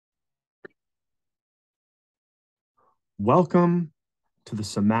Welcome to the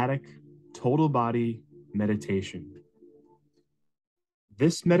Somatic Total Body Meditation.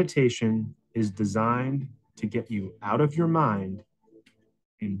 This meditation is designed to get you out of your mind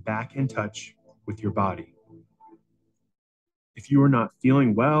and back in touch with your body. If you are not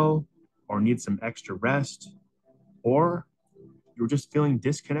feeling well or need some extra rest, or you're just feeling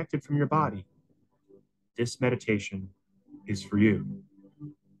disconnected from your body, this meditation is for you.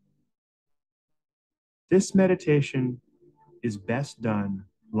 This meditation is best done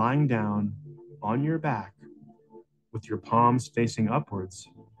lying down on your back with your palms facing upwards,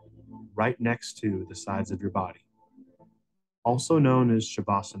 right next to the sides of your body, also known as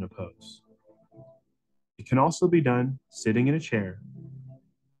Shavasana pose. It can also be done sitting in a chair,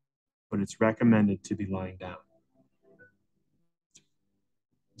 but it's recommended to be lying down.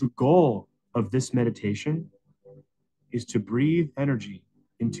 The goal of this meditation is to breathe energy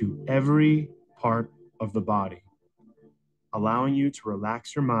into every part of the body, allowing you to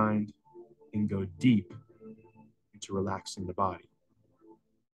relax your mind and go deep into relaxing the body.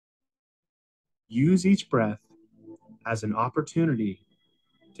 Use each breath as an opportunity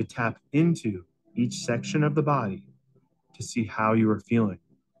to tap into each section of the body to see how you are feeling.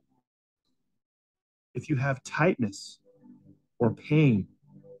 If you have tightness or pain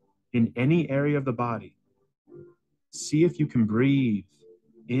in any area of the body, see if you can breathe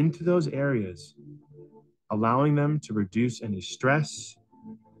into those areas, allowing them to reduce any stress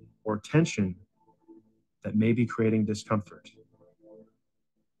or tension that may be creating discomfort.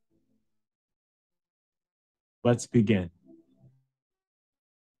 Let's begin.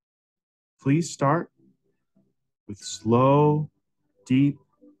 Please start with slow, deep,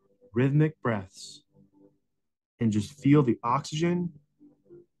 rhythmic breaths and just feel the oxygen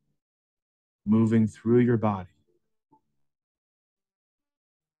moving through your body.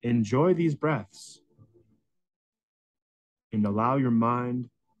 Enjoy these breaths and allow your mind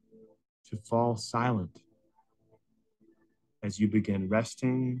to fall silent as you begin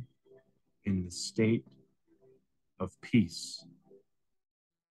resting in the state of peace,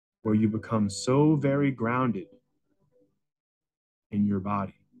 where you become so very grounded in your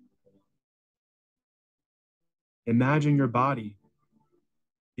body. Imagine your body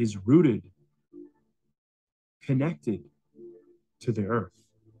is rooted, connected to the earth.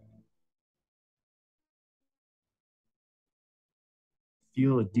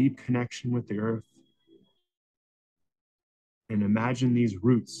 Feel a deep connection with the earth and imagine these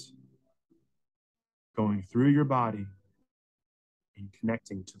roots going through your body and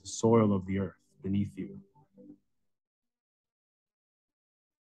connecting to the soil of the earth beneath you.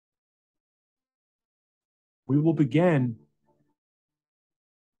 We will begin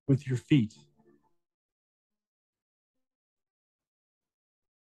with your feet.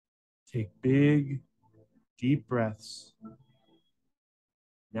 Take big, deep breaths.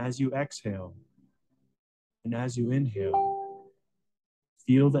 And as you exhale and as you inhale,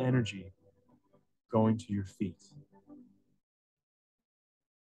 feel the energy going to your feet.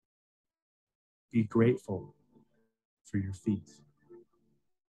 Be grateful for your feet.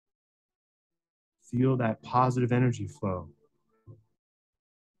 Feel that positive energy flow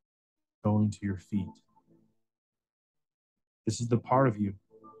going to your feet. This is the part of you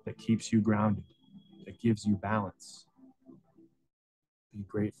that keeps you grounded, that gives you balance. Be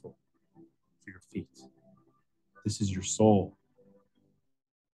grateful for your feet. This is your soul.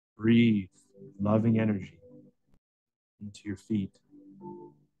 Breathe loving energy into your feet.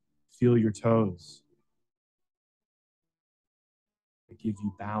 Feel your toes that give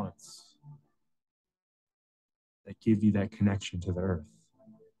you balance, that give you that connection to the earth.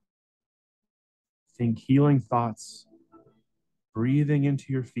 Think healing thoughts, breathing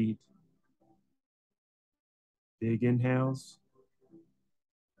into your feet. Big inhales,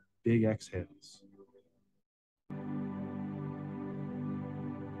 big exhales.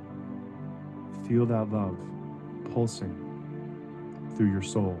 Feel that love pulsing through your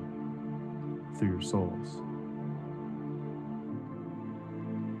soul, through your souls.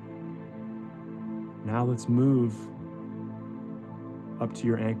 Now let's move up to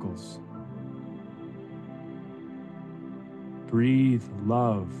your ankles. Breathe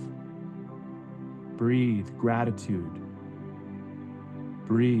love. Breathe gratitude.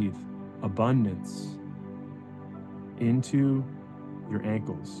 Breathe abundance into your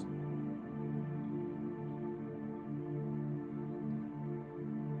ankles.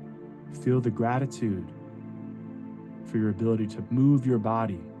 Feel the gratitude for your ability to move your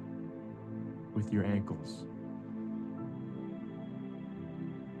body with your ankles.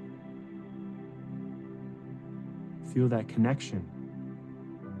 Feel that connection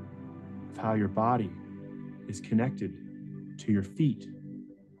of how your body is connected to your feet,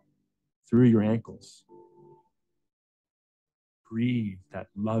 through your ankles. Breathe that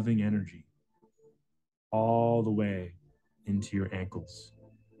loving energy all the way into your ankles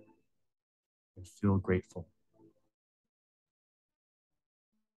and feel grateful.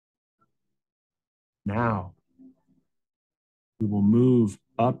 Now, we will move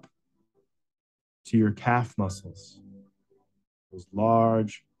up to your calf muscles, those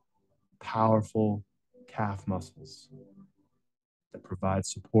large, powerful calf muscles that provide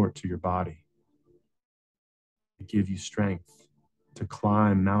support to your body, to give you strength to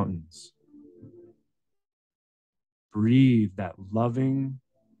climb mountains. Breathe that loving,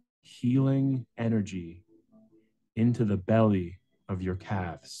 healing energy into the belly of your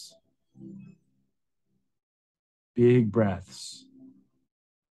calves. Big breaths.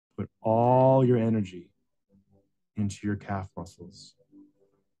 Put all your energy into your calf muscles.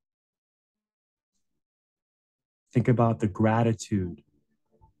 Think about the gratitude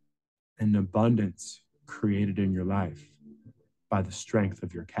and abundance created in your life by the strength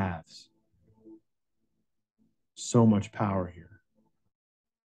of your calves. So much power here.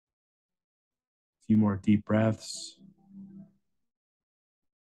 A few more deep breaths.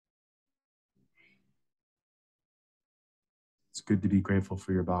 It's good to be grateful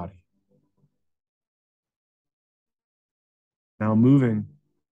for your body. Now moving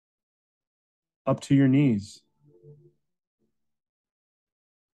up to your knees.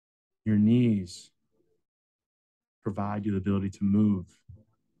 Your knees provide you the ability to move,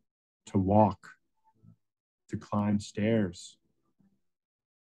 to walk, to climb stairs,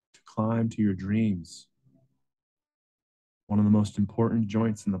 to climb to your dreams. One of the most important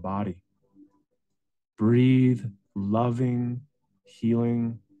joints in the body. Breathe loving,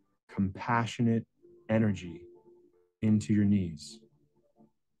 healing, compassionate energy into your knees.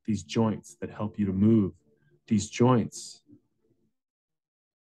 These joints that help you to move, these joints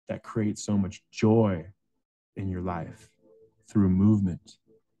that create so much joy in your life through movement.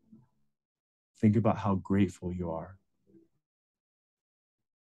 Think about how grateful you are.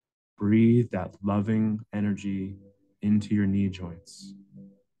 Breathe that loving energy into your knee joints.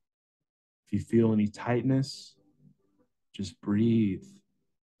 If you feel any tightness, just breathe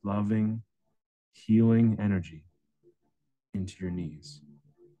loving, healing energy into your knees.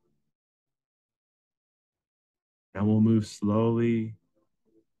 Now we'll move slowly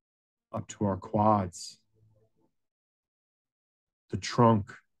up to our quads, the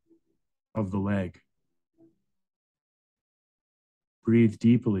trunk of the leg. Breathe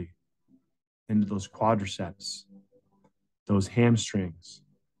deeply into those quadriceps, those hamstrings.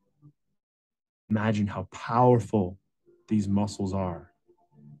 Imagine how powerful these muscles are.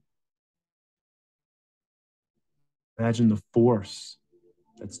 Imagine the force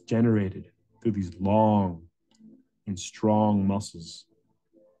that's generated through these long and strong muscles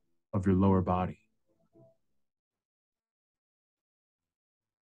of your lower body.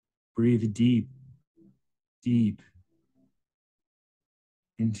 Breathe deep, deep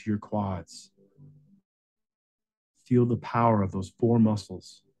into your quads. Feel the power of those four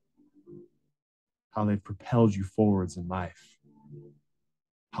muscles, how they've propelled you forwards in life.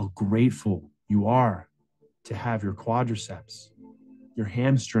 How grateful you are to have your quadriceps, your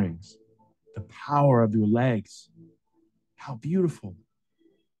hamstrings, the power of your legs. How beautiful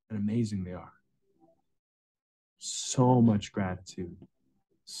and amazing they are. So much gratitude,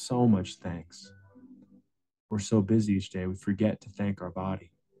 so much thanks. We're so busy each day, we forget to thank our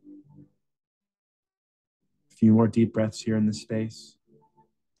body. A few more deep breaths here in this space.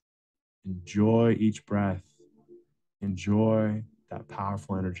 Enjoy each breath. Enjoy that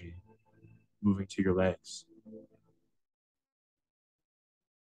powerful energy moving to your legs.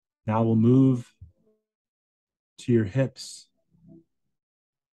 Now we'll move to your hips.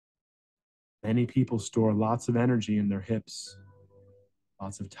 Many people store lots of energy in their hips,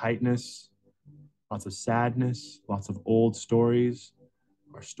 lots of tightness, lots of sadness, lots of old stories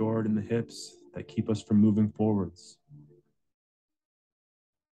are stored in the hips that keep us from moving forwards.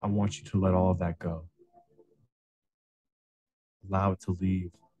 I want you to let all of that go. Allow it to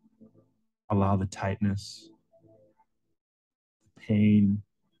leave. Allow the tightness, the pain,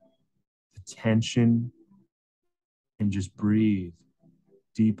 the tension, and just breathe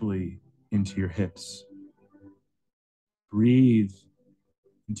deeply into your hips. Breathe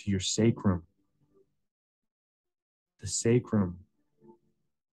into your sacrum. The sacrum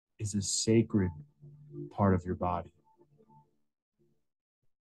is a sacred part of your body.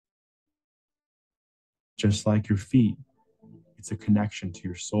 Just like your feet, it's a connection to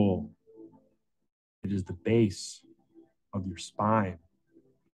your soul. It is the base of your spine.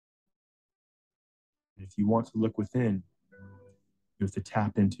 And if you want to look within, You have to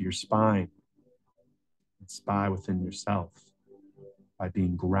tap into your spine and spy within yourself by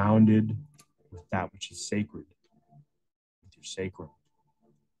being grounded with that which is sacred, with your sacrum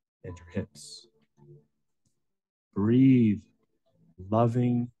and your hips. Breathe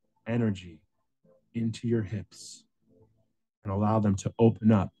loving energy into your hips and allow them to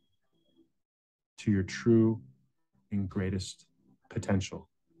open up to your true and greatest potential.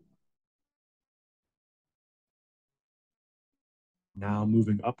 Now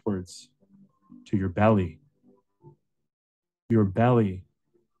moving upwards to your belly. Your belly,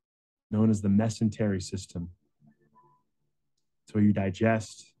 known as the mesentery system. It's where you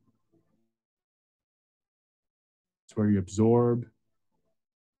digest. It's where you absorb.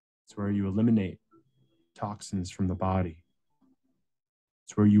 It's where you eliminate toxins from the body.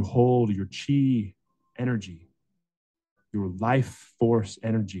 It's where you hold your chi energy. Your life force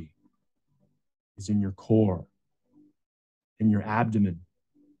energy is in your core, in your abdomen.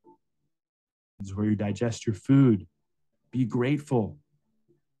 It's where you digest your food. Be grateful.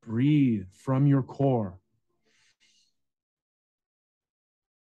 Breathe from your core.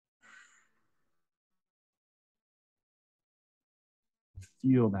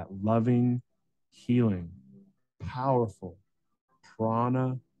 Feel that loving, healing, powerful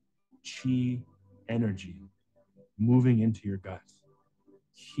prana, chi energy moving into your gut,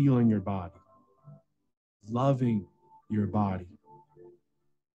 healing your body, loving your body.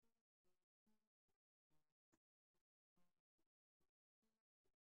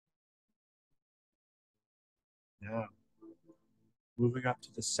 Now, moving up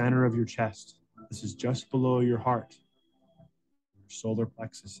to the center of your chest. This is just below your heart, your solar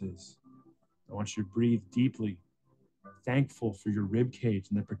plexus is. I want you to breathe deeply, thankful for your rib cage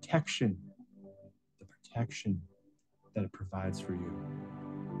and the protection that it provides for you,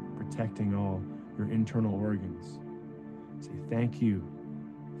 protecting all your internal organs. Say thank you.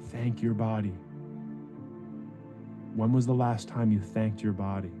 Thank your body. When was the last time you thanked your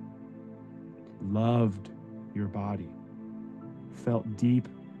body? Loved your body? Felt deep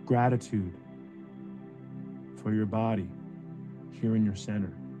gratitude for your body here in your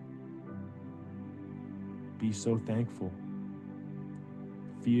center? Be so thankful.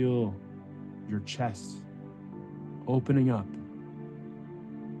 Feel your chest opening up,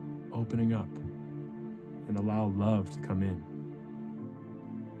 and allow love to come in.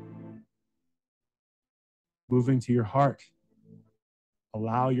 Moving to your heart.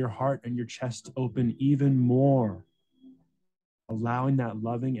 Allow your heart and your chest to open even more, allowing that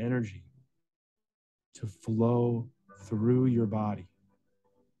loving energy to flow through your body.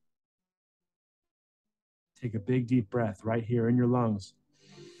 Take a big, deep breath right here in your lungs.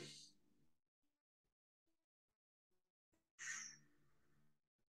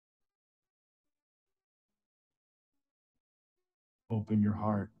 Open your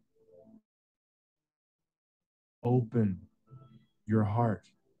heart. Open your heart.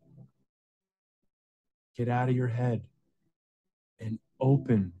 Get out of your head and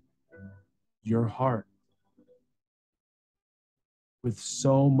open your heart with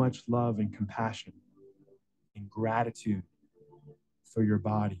so much love and compassion and gratitude for your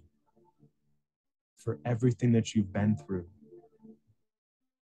body, for everything that you've been through.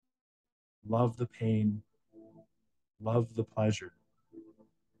 Love the pain, love the pleasure,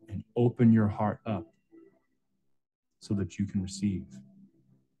 and open your heart up so that you can receive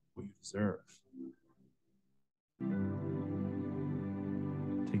what you deserve.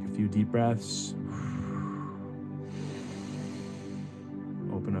 Take a few deep breaths.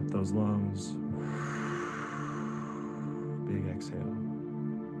 Open up those lungs. Big exhale.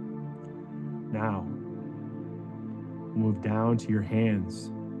 Now, move down to your hands.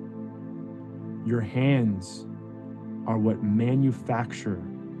 Your hands are what manufacture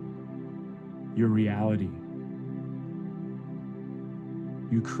your reality.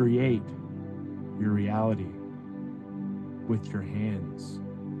 You create your reality with your hands.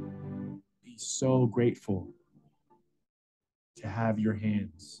 Be so grateful to have your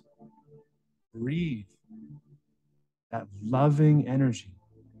hands. Breathe that loving energy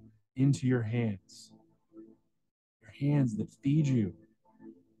into your hands. Your hands that feed you.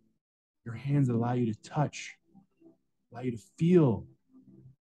 Your hands that allow you to touch, allow you to feel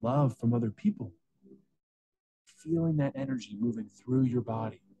love from other people. Feeling that energy moving through your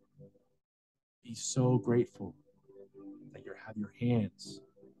body. Be so grateful that you have your hands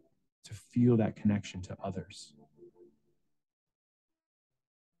to feel that connection to others.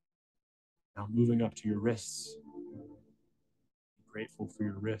 Now moving up to your wrists. Be grateful for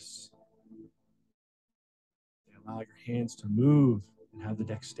your wrists. They allow your hands to move and have the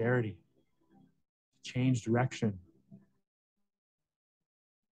dexterity to change direction,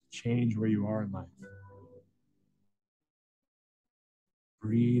 change where you are in life.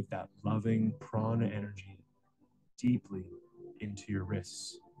 Breathe that loving prana energy deeply into your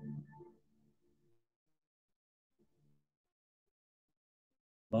wrists.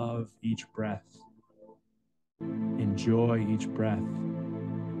 Love each breath. Enjoy each breath.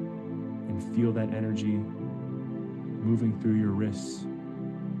 And feel that energy moving through your wrists,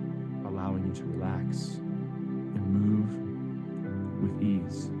 allowing you to relax and move with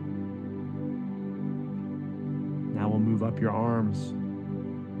ease. Now we'll move up your arms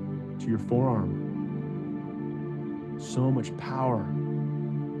to your forearm. So much power,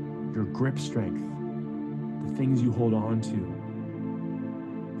 your grip strength, the things you hold on to.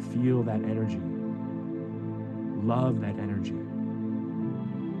 Feel that energy. Love that energy.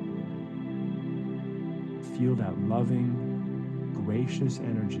 Feel that loving, gracious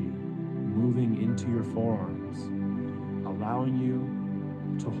energy moving into your forearms, allowing you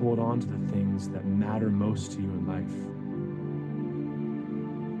to hold on to the things that matter most to you in life.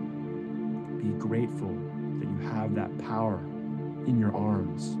 Be grateful that you have that power in your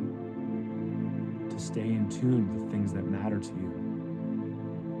arms to stay in tune with the things that matter to you.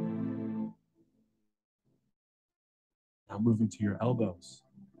 Now moving to your elbows.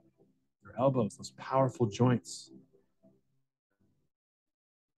 Your elbows, those powerful joints.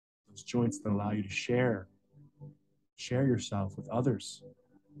 Those joints that allow you to share yourself with others.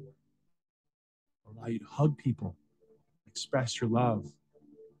 Allow you to hug people, express your love.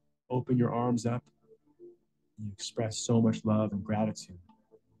 Open your arms up, and you express so much love and gratitude.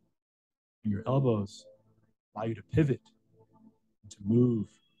 And your elbows allow you to pivot, to move,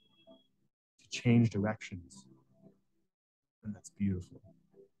 to change directions. And that's beautiful.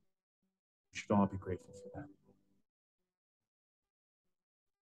 We should all be grateful for that.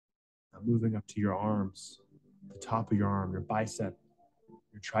 Now moving up to your arms, the top of your arm, your bicep,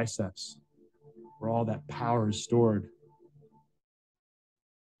 your triceps, where all that power is stored.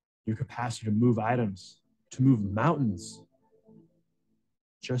 Your capacity to move items, to move mountains,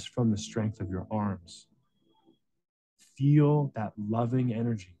 just from the strength of your arms. Feel that loving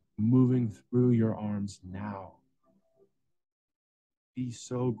energy moving through your arms now. Be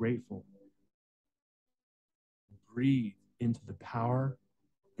so grateful. Breathe into the power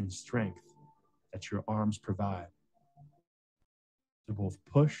and strength that your arms provide to both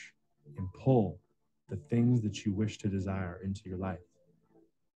push and pull the things that you wish to desire into your life.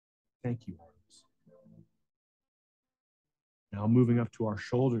 Thank you, arms. Now moving up to our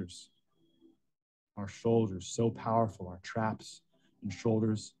shoulders. Our shoulders, so powerful, our traps and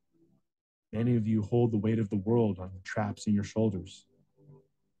shoulders. Many of you hold the weight of the world on the traps in your shoulders.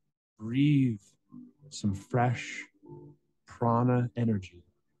 Breathe some fresh prana energy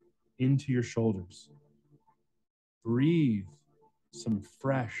into your shoulders. Breathe some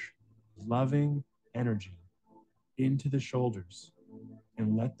fresh, loving energy into the shoulders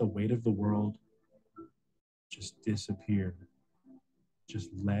and let the weight of the world just disappear. Just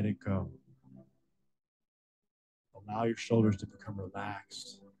let it go. Allow your shoulders to become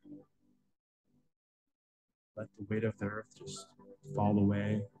relaxed. Let the weight of the earth just fall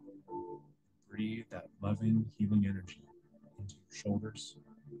away. Breathe that loving, healing energy into your shoulders,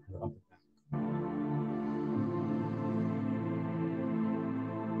 your upper back.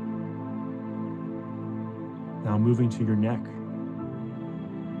 Now moving to your neck.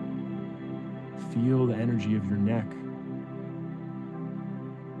 Feel the energy of your neck.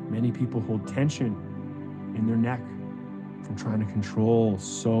 Many people hold tension in their neck from trying to control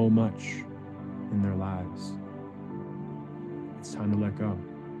so much in their lives. It's time to let go.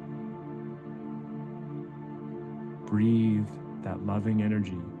 Breathe that loving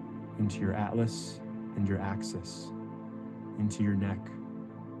energy into your atlas and your axis, into your neck.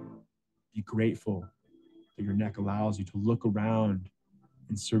 Be grateful that your neck allows you to look around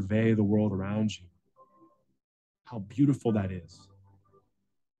and survey the world around you. How beautiful that is.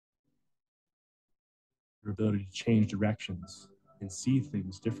 Your ability to change directions and see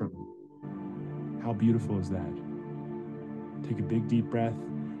things differently. How beautiful is that? Take a big deep breath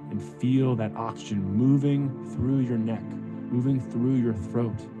and feel that oxygen moving through your neck, moving through your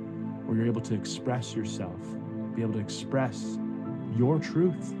throat, where you're able to express yourself, be able to express your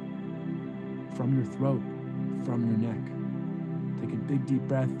truth from your throat, from your neck. Take a big deep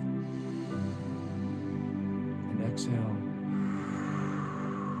breath and exhale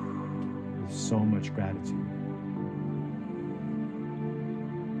with so much gratitude.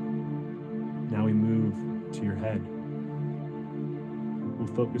 Now we move to your head.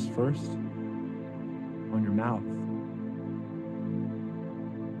 We'll focus first on your mouth.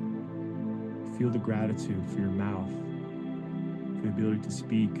 Feel the gratitude for your mouth, the ability to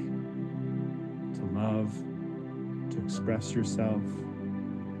speak, to love, to express yourself,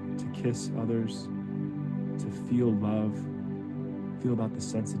 to kiss others, to feel love, feel about the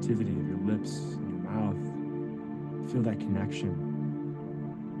sensitivity of your lips and your mouth, feel that connection,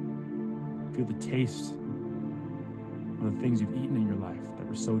 feel the taste of the things you've eaten in your life that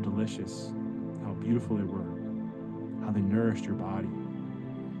were so delicious, how beautiful they were, how they nourished your body.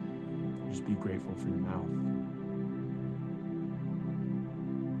 Just be grateful for your mouth.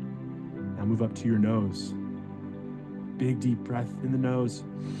 Now move up to your nose. Big deep breath in the nose.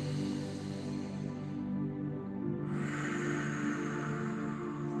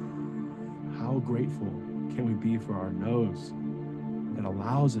 How grateful can we be for our nose that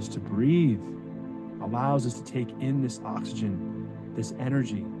allows us to breathe, allows us to take in this oxygen, this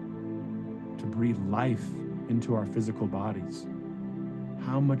energy, to breathe life into our physical bodies.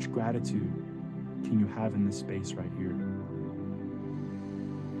 How much gratitude can you have in this space right here?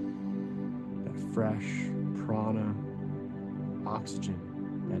 That fresh prana, oxygen,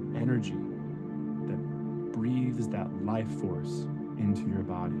 that energy that breathes that life force into your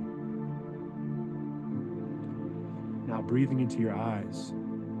body. Now breathing into your eyes.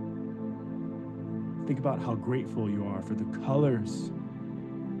 Think about how grateful you are for the colors,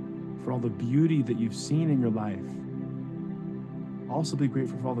 for all the beauty that you've seen in your life. Also be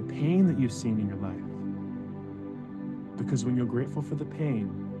grateful for all the pain that you've seen in your life. Because when you're grateful for the pain,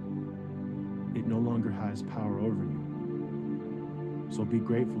 it no longer has power over you. So be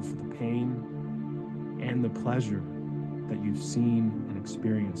grateful for the pain and the pleasure that you've seen and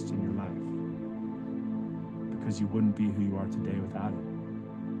experienced in your life. Because you wouldn't be who you are today without it.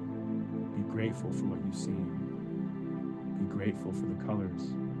 Be grateful for what you've seen. Be grateful for the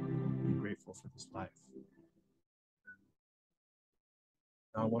colors. Be grateful for this life.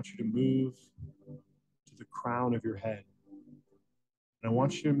 Now I want you to move to the crown of your head. And I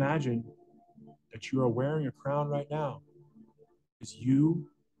want you to imagine that you are wearing a crown right now, because you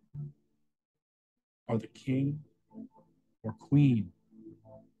are the king or queen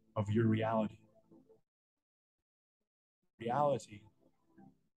of your reality. Reality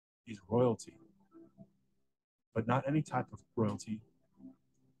is royalty, but not any type of royalty,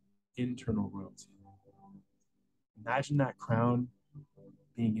 internal royalty. Imagine that crown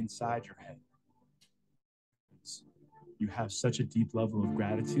being inside your head. You have such a deep level of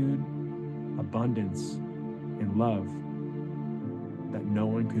gratitude, abundance, and love that no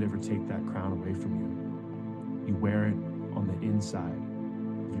one could ever take that crown away from you. You wear it on the inside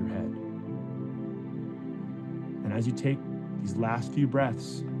of your head. And as you take these last few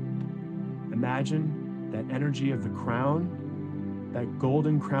breaths, imagine that energy of the crown, that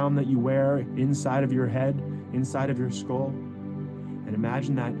golden crown that you wear inside of your head, inside of your skull, and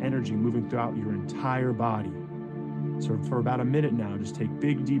imagine that energy moving throughout your entire body. So for about a minute now, just take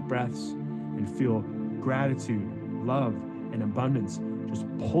big deep breaths and feel gratitude, love, and abundance just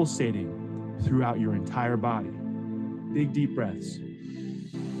pulsating throughout your entire body. Big deep breaths.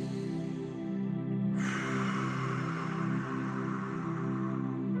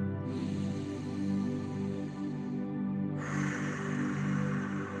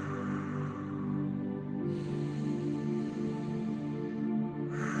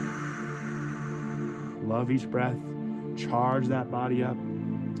 Love each breath. Charge that body up.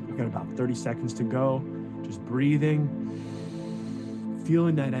 We've got about 30 seconds to go. Just breathing,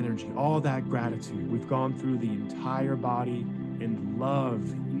 feeling that energy, all that gratitude. We've gone through the entire body and love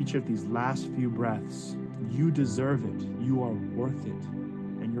each of these last few breaths. You deserve it. You are worth it.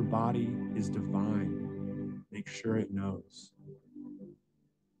 And your body is divine. Make sure it knows.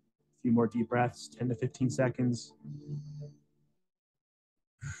 A few more deep breaths, 10 to 15 seconds.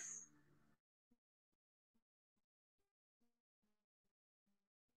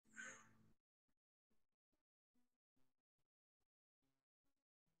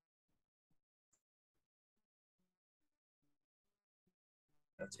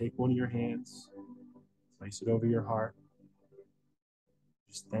 Now take one of your hands, place it over your heart.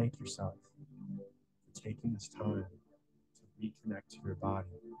 Just thank yourself for taking this time to reconnect to your body.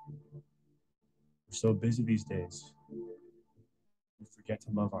 We're so busy these days, we forget to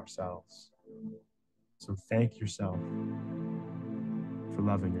love ourselves. So thank yourself for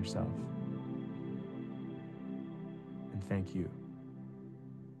loving yourself. And thank you.